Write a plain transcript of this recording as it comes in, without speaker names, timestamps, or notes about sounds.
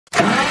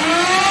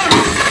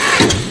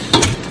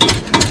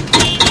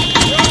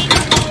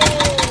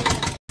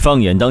放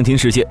眼当今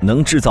世界，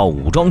能制造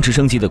武装直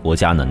升机的国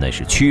家呢，那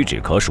是屈指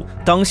可数。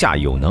当下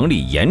有能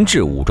力研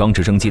制武装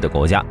直升机的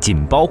国家，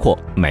仅包括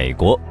美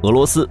国、俄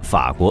罗斯、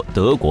法国、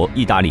德国、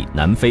意大利、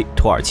南非、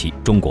土耳其、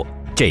中国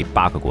这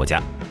8个国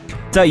家。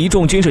在一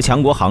众军事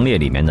强国行列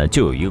里面呢，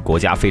就有一个国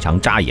家非常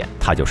扎眼，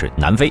它就是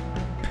南非。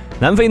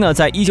南非呢，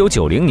在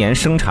1990年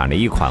生产了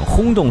一款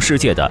轰动世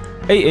界的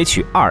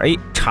AH-2A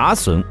茶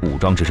隼武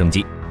装直升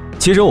机。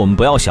其实我们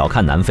不要小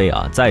看南非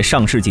啊，在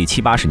上世纪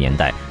70、80年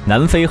代，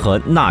南非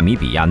和纳米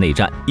比亚内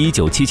战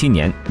，1977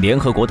年联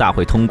合国大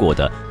会通过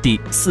的第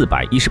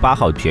418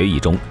号决议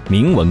中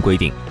明文规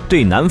定，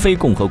对南非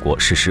共和国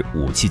实施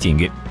武器禁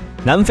运。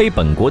南非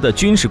本国的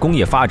军事工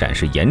业发展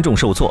是严重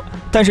受挫，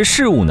但是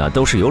事物呢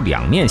都是有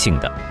两面性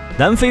的。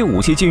南非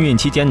武器禁运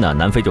期间呢，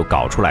南非就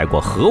搞出来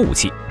过核武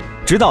器，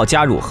直到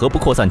加入核不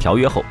扩散条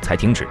约后才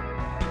停止。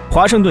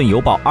华盛顿邮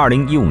报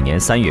2015年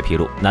3月披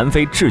露，南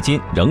非至今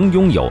仍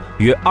拥有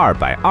约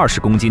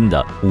220公斤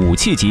的武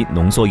器级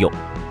浓缩铀，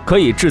可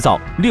以制造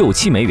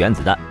6-7枚原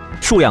子弹，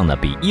数量呢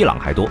比伊朗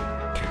还多。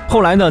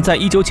后来呢，在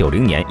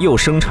1990年又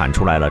生产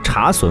出来了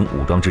茶隼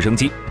武装直升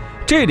机。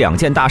这2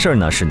件大事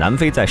呢，使南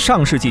非在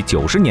上世纪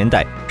90年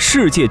代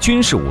世界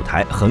军事舞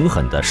台狠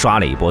狠地刷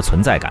了一波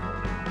存在感。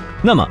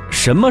那么，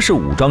什么是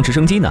武装直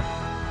升机呢？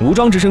武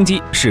装直升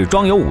机是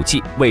装有武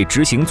器，为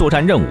执行作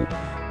战任务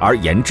而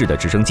研制的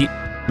直升机。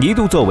一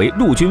度作为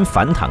陆军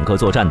反坦克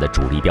作战的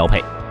主力标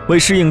配，为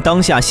适应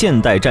当下现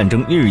代战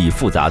争日益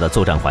复杂的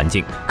作战环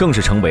境，更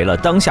是成为了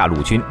当下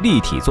陆军立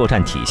体作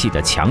战体系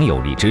的强有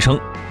力支撑。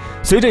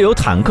随着有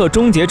坦克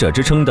终结者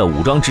之称的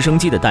武装直升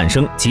机的诞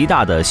生，极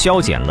大地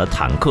削减了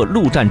坦克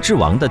陆战之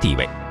王的地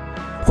位。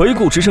回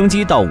顾直升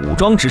机到武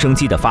装直升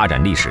机的发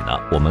展历史呢，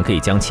我们可以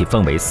将其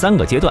分为3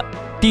个阶段。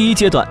第一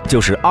阶段就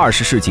是20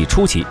世纪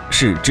初期，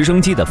是直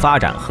升机的发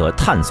展和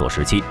探索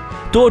时期，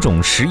多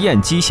种实验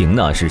机型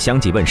呢是相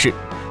继问世。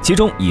其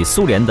中以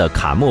苏联的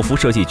卡莫夫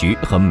设计局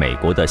和美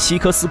国的希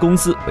科斯公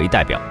司为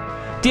代表。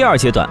第2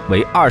阶段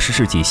为20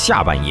世纪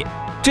下半叶，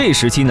这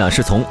时期呢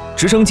是从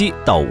直升机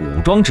到武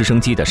装直升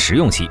机的实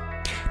用期，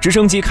直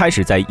升机开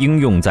始在应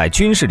用在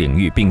军事领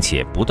域，并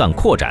且不断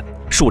扩展，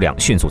数量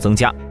迅速增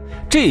加。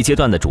这一阶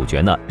段的主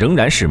角呢仍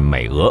然是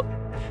美俄，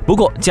不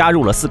过加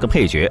入了4个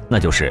配角，那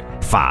就是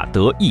法、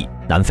德、意、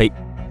南非。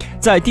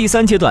在第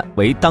3阶段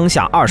为当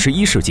下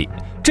21世纪。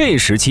这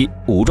时期，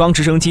武装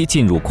直升机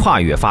进入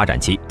跨越发展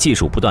期，技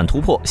术不断突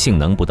破，性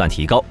能不断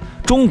提高。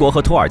中国和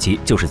土耳其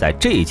就是在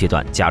这一阶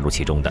段加入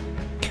其中的。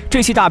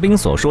这期大兵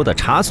所说的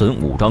茶隼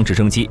武装直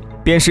升机，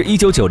便是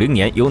1990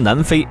年由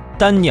南非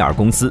丹尼尔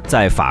公司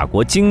在法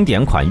国经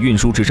典款运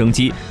输直升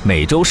机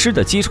美洲狮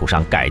的基础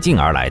上改进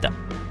而来的。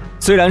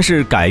虽然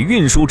是改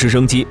运输直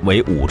升机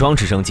为武装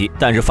直升机，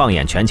但是放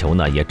眼全球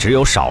呢，也只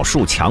有少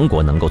数强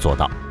国能够做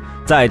到。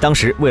在当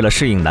时，为了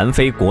适应南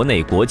非国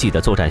内国际的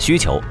作战需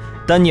求，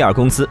丹尼尔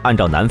公司按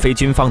照南非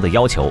军方的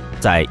要求，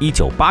在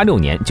1986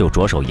年就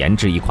着手研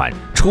制一款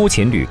出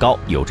勤率高、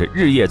有着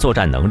日夜作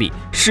战能力、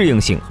适应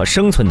性和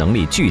生存能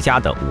力俱佳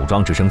的武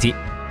装直升机。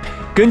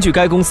根据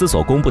该公司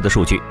所公布的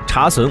数据，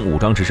茶隼武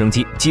装直升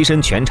机机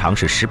身全长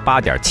是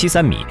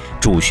18.73米，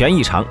主旋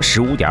翼长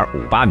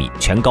15.58米，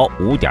全高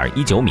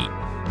5.19米。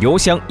油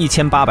箱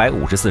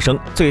1854升，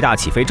最大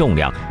起飞重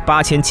量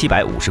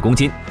8750公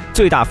斤，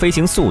最大飞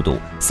行速度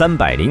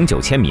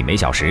309千米每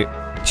小时，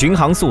巡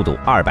航速度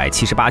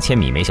278千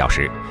米每小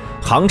时，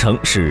航程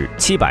是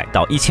700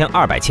到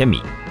1200千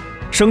米，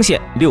升限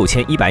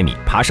6100米，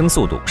爬升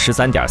速度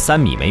13.3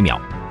米每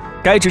秒。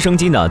该直升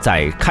机呢，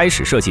在开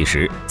始设计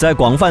时，在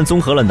广泛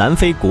综合了南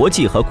非国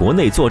际和国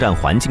内作战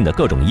环境的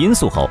各种因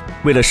素后，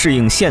为了适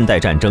应现代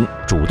战争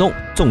主动、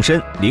纵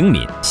深、灵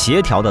敏、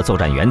协调的作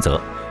战原则，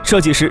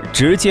设计师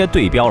直接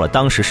对标了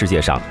当时世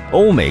界上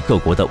欧美各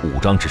国的武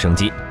装直升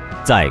机，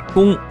在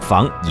攻、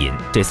防、引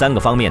这3个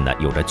方面呢，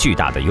有着巨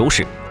大的优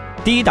势。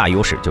第一大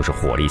优势就是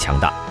火力强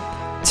大，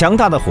强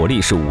大的火力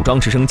是武装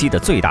直升机的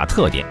最大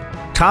特点。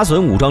茶隼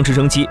武装直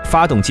升机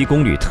发动机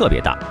功率特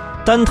别大，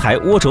单台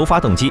涡轴发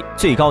动机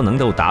最高能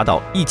够达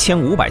到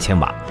1500千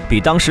瓦，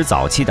比当时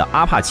早期的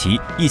阿帕奇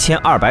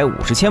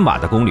1250千瓦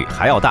的功率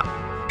还要大，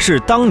是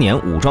当年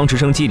武装直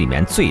升机里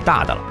面最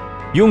大的了。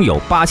拥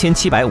有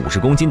8750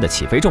公斤的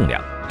起飞重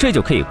量，这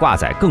就可以挂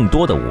载更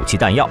多的武器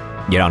弹药，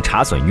也让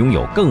茶隼拥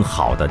有更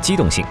好的机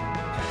动性。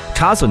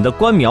茶隼的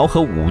观瞄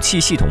和武器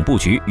系统布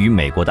局与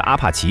美国的阿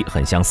帕奇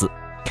很相似，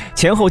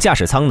前后驾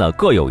驶舱呢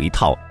各有一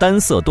套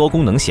单色多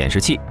功能显示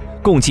器，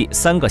共计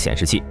3个显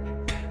示器，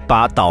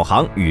把导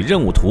航与任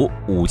务图、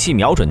武器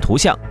瞄准图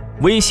像、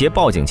威胁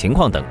报警情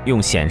况等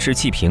用显示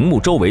器屏幕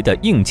周围的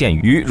硬件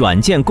与软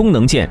件功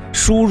能键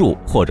输入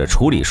或者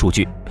处理数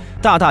据，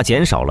大大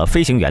减少了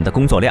飞行员的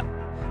工作量。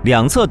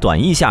两侧短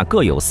翼下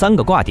各有3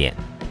个挂点，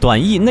短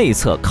翼内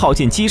侧靠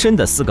近机身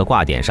的4个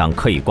挂点上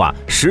可以挂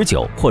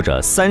19或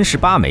者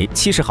38枚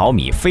70毫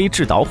米非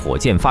制导火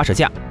箭发射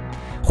架，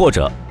或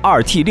者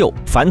2T6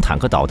反坦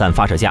克导弹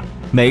发射架，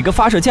每个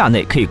发射架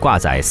内可以挂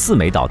载4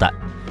枚导弹。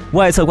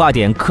外侧挂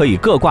点可以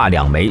各挂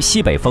2枚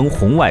西北风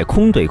红外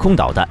空对空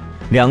导弹，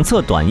两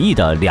侧短翼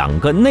的2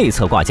个内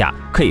侧挂架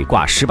可以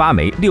挂18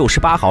枚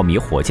68毫米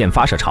火箭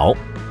发射槽。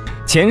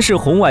前视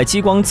红外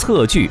激光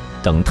测距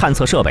等探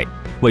测设备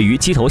位于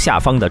机头下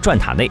方的转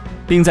塔内，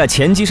并在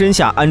前机身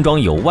下安装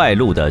有外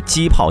露的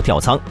机炮吊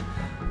舱。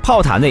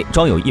炮塔内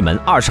装有一门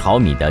20毫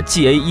米的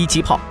GA1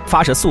 机炮，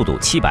发射速度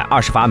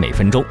720发每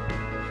分钟，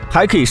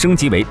还可以升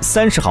级为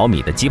30毫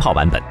米的机炮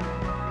版本，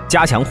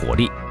加强火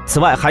力。此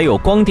外，还有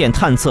光电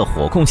探测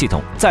火控系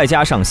统，再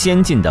加上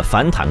先进的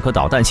反坦克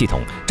导弹系统，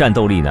战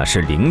斗力呢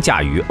是凌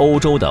驾于欧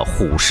洲的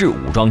虎式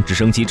武装直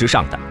升机之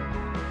上的。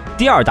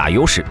第二大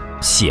优势，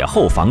血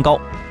厚防高。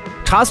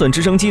茶隼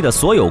直升机的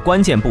所有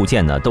关键部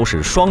件呢都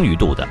是双鱼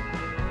肚的，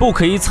不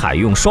可以采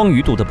用双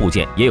鱼肚的部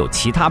件，也有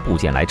其他部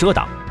件来遮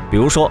挡。比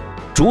如说，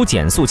主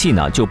减速器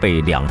呢就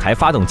被2台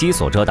发动机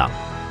所遮挡。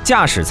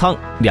驾驶舱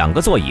2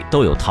个座椅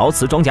都有陶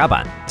瓷装甲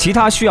板，其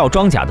他需要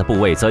装甲的部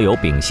位则有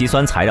丙烯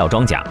酸材料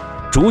装甲。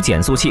主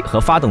减速器和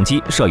发动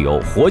机设有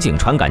火警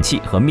传感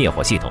器和灭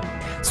火系统，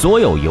所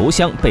有油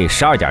箱被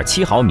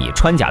12.7毫米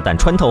穿甲弹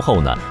穿透后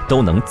呢，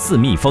都能自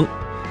密封；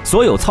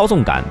所有操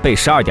纵杆被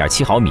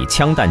12.7毫米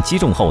枪弹击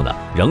中后呢，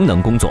仍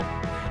能工作，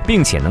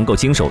并且能够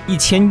经受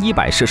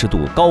1100摄氏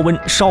度高温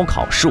烧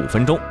烤15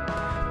分钟。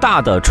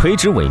大的垂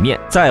直尾面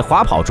在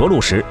滑跑着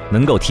陆时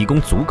能够提供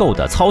足够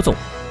的操纵。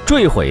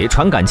坠毁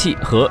传感器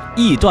和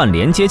易断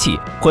连接器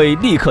会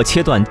立刻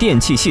切断电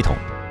气系统，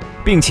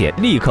并且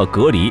立刻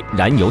隔离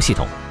燃油系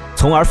统，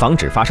从而防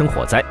止发生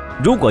火灾。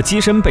如果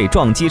机身被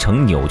撞击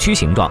成扭曲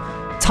形状，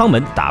舱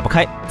门打不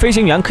开，飞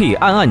行员可以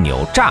按按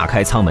钮炸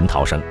开舱门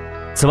逃生。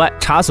此外，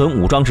茶隼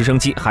武装直升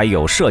机还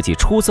有设计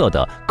出色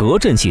的隔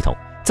震系统，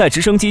在直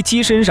升机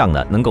机身上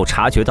呢能够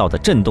察觉到的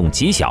震动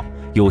极小，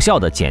有效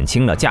地减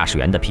轻了驾驶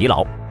员的疲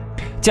劳。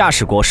驾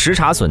驶过10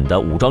茶隼的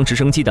武装直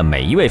升机的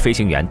每一位飞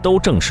行员都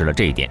证实了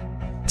这一点。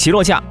起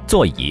落架、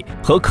座椅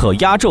和可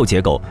压轴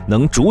结构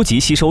能逐级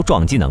吸收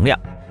撞击能量。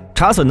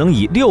茶隼能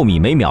以6米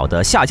每秒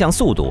的下降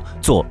速度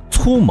做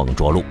粗猛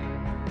着陆。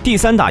第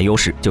三大优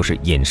势就是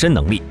隐身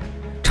能力。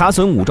茶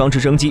隼武装直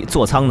升机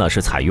座舱呢是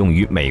采用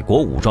与美国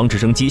武装直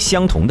升机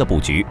相同的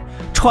布局，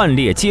串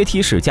列阶梯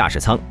式驾驶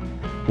舱，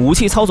武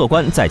器操作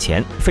官在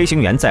前，飞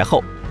行员在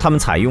后。他们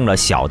采用了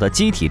小的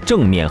机体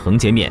正面横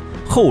截面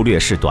后掠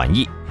式短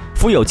翼，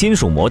附有金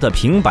属膜的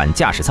平板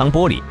驾驶舱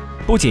玻璃，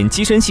不仅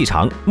机身细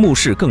长，目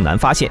视更难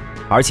发现，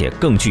而且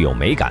更具有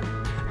美感。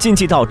进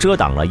气道遮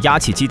挡了压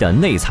气机的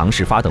内藏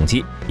式发动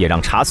机，也让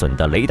茶隼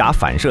的雷达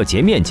反射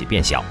截面积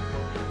变小。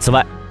此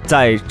外，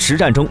在实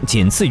战中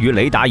仅次于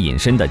雷达隐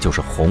身的就是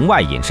红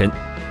外隐身。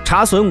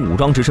茶隼武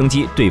装直升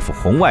机对付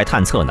红外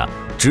探测呢，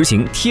执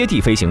行贴地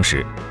飞行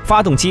时，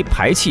发动机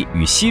排气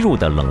与吸入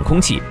的冷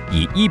空气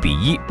以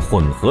1:1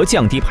混合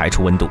降低排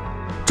出温度。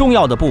重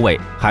要的部位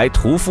还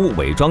涂敷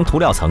伪装涂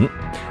料层，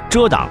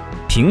遮挡、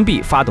屏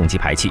蔽发动机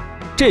排气。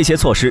这些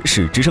措施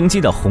使直升机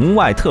的红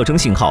外特征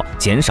信号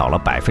减少了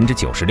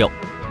96%。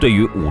对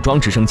于武装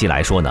直升机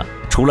来说呢，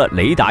除了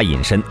雷达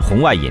隐身、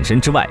红外隐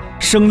身之外，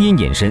声音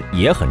隐身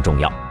也很重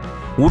要。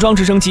武装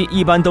直升机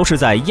一般都是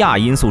在亚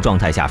音速状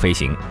态下飞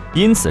行，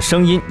因此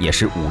声音也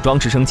是武装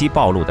直升机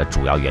暴露的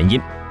主要原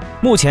因。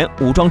目前，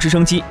武装直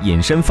升机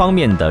隐身方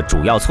面的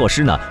主要措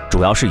施呢，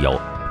主要是有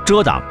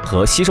遮挡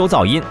和吸收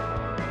噪音，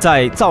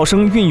在噪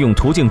声运用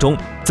途径中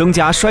增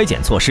加衰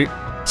减措施，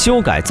修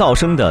改噪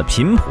声的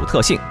频谱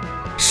特性，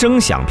声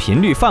响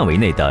频率范围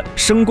内的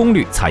声功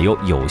率采用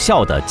有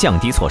效的降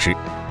低措施。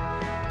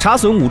茶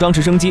隼武装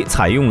直升机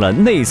采用了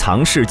内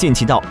藏式进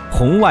气道、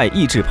红外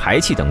抑制排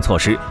气等措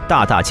施，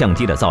大大降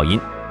低了噪音。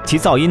其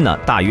噪音呢，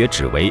大约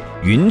只为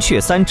云雀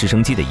3直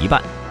升机的1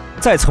半。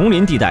在丛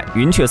林地带，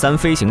云雀3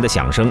飞行的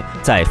响声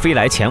在飞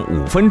来前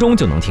5分钟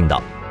就能听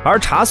到，而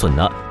茶隼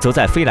呢，则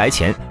在飞来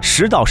前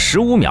10到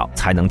15秒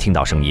才能听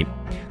到声音。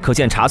可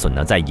见茶隼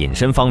呢，在隐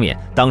身方面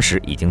当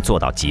时已经做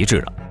到极致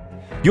了。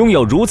拥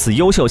有如此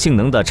优秀性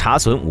能的茶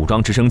隼武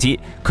装直升机，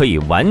可以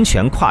完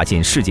全跨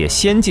进世界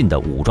先进的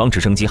武装直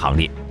升机行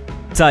列。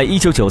在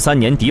1993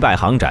年迪拜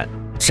航展，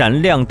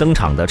闪亮登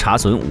场的茶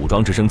隼武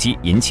装直升机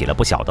引起了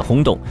不小的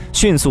轰动，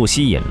迅速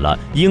吸引了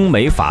英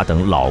美法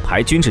等老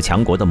牌军事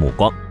强国的目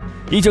光。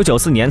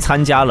1994年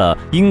参加了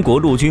英国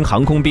陆军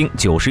航空兵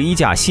91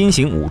架新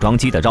型武装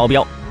机的招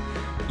标。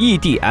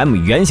EDM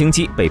原型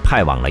机被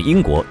派往了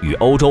英国，与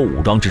欧洲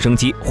武装直升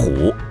机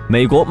虎、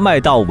美国麦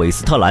道韦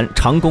斯特兰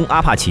长弓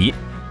阿帕奇、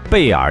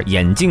贝尔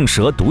眼镜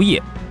蛇毒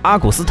液、阿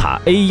古斯塔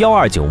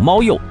A129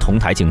猫鼬同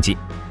台竞技。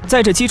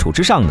在这基础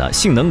之上呢，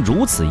性能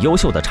如此优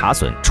秀的茶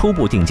隼初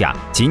步定价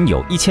仅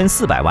有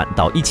1400万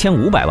到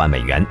1500万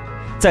美元，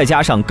再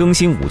加上更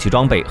新武器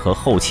装备和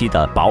后期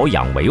的保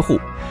养维护，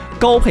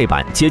高配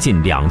版接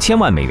近2000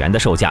万美元的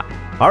售价，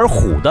而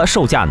虎的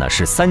售价呢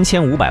是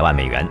3500万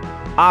美元。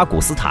阿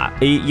古斯塔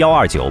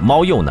A129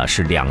猫鼬呢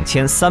是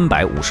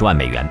2350万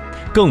美元，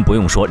更不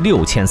用说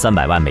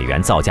6300万美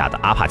元造价的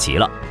阿帕奇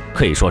了，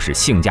可以说是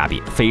性价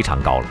比非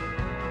常高了。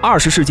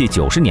20世纪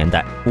90年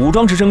代，武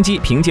装直升机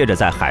凭借着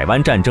在海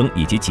湾战争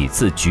以及几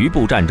次局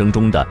部战争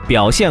中的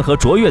表现和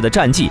卓越的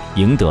战绩，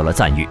赢得了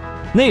赞誉。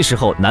那时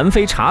候，南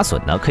非茶隼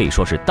呢可以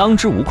说是当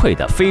之无愧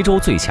的非洲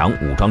最强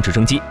武装直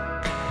升机，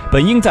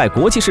本应在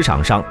国际市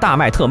场上大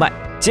卖特卖，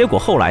结果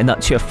后来呢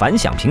却反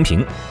响平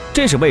平。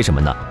这是为什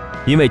么呢？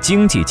因为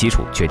经济基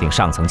础决定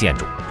上层建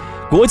筑。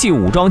国际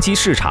武装机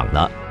市场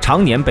呢，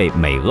常年被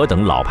美俄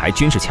等老牌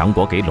军事强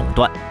国给垄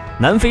断。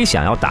南非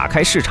想要打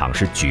开市场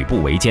是举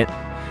步维艰。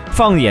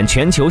放眼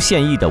全球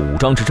现役的武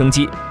装直升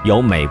机，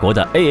有美国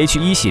的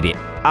AH-1系列、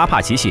阿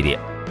帕奇系列，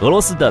俄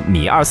罗斯的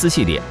米24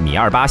系列、米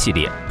28系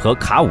列和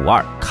卡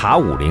52、卡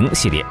50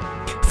系列，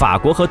法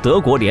国和德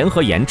国联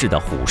合研制的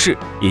虎式，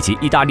以及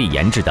意大利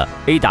研制的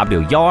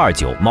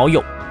AW129猫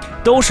鼬，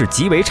都是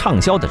极为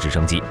畅销的直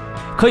升机，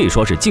可以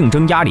说是竞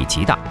争压力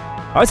极大。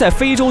而在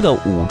非洲的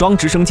武装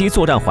直升机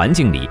作战环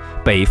境里，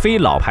北非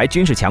老牌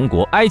军事强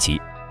国埃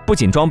及不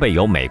仅装备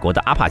有美国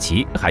的阿帕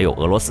奇，还有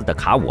俄罗斯的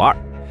卡52。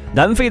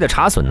南非的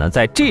茶隼呢，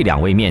在这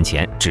两位面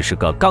前只是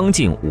个刚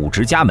进武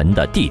职家门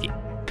的弟弟。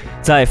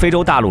在非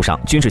洲大陆上，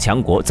军事强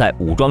国在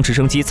武装直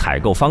升机采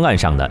购方案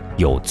上呢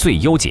有最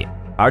优解，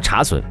而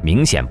茶隼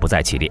明显不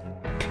在其列。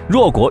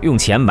弱国用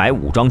钱买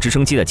武装直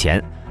升机的钱，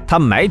他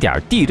买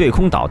点地对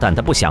空导弹，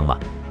它不香吗？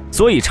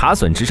所以茶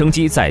隼直升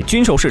机在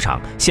军售市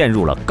场陷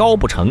入了高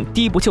不成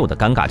低不就的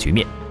尴尬局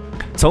面。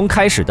从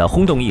开始的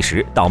轰动一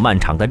时到漫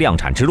长的量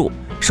产之路，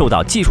受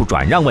到技术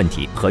转让问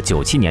题和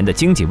97年的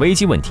经济危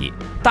机问题，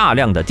大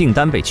量的订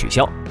单被取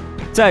消，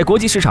在国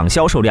际市场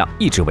销售量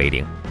一直为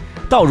零，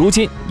到如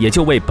今也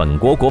就为本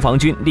国国防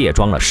军列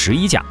装了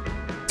11架。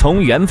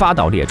从研发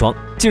到列装，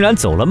竟然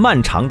走了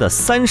漫长的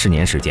30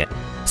年时间。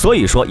所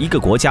以说，一个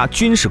国家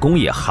军事工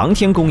业、航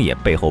天工业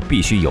背后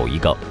必须有一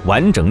个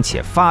完整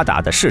且发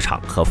达的市场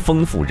和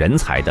丰富人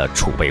才的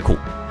储备库。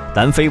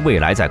南非未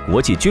来在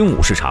国际军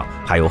武市场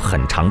还有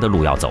很长的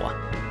路要走啊！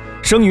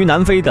生于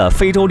南非的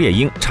非洲猎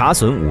鹰茶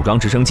隼武装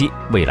直升机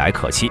未来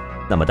可期。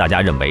那么大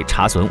家认为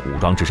茶隼武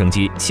装直升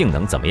机性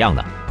能怎么样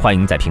呢？欢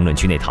迎在评论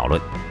区内讨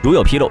论，如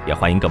有纰漏也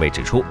欢迎各位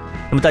指出。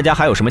那么大家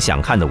还有什么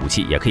想看的武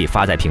器，也可以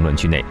发在评论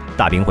区内，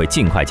大兵会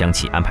尽快将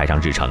其安排上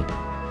日程。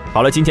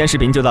好了，今天视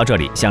频就到这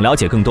里，想了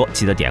解更多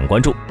记得点关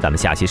注，咱们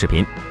下期视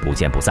频不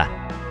见不散。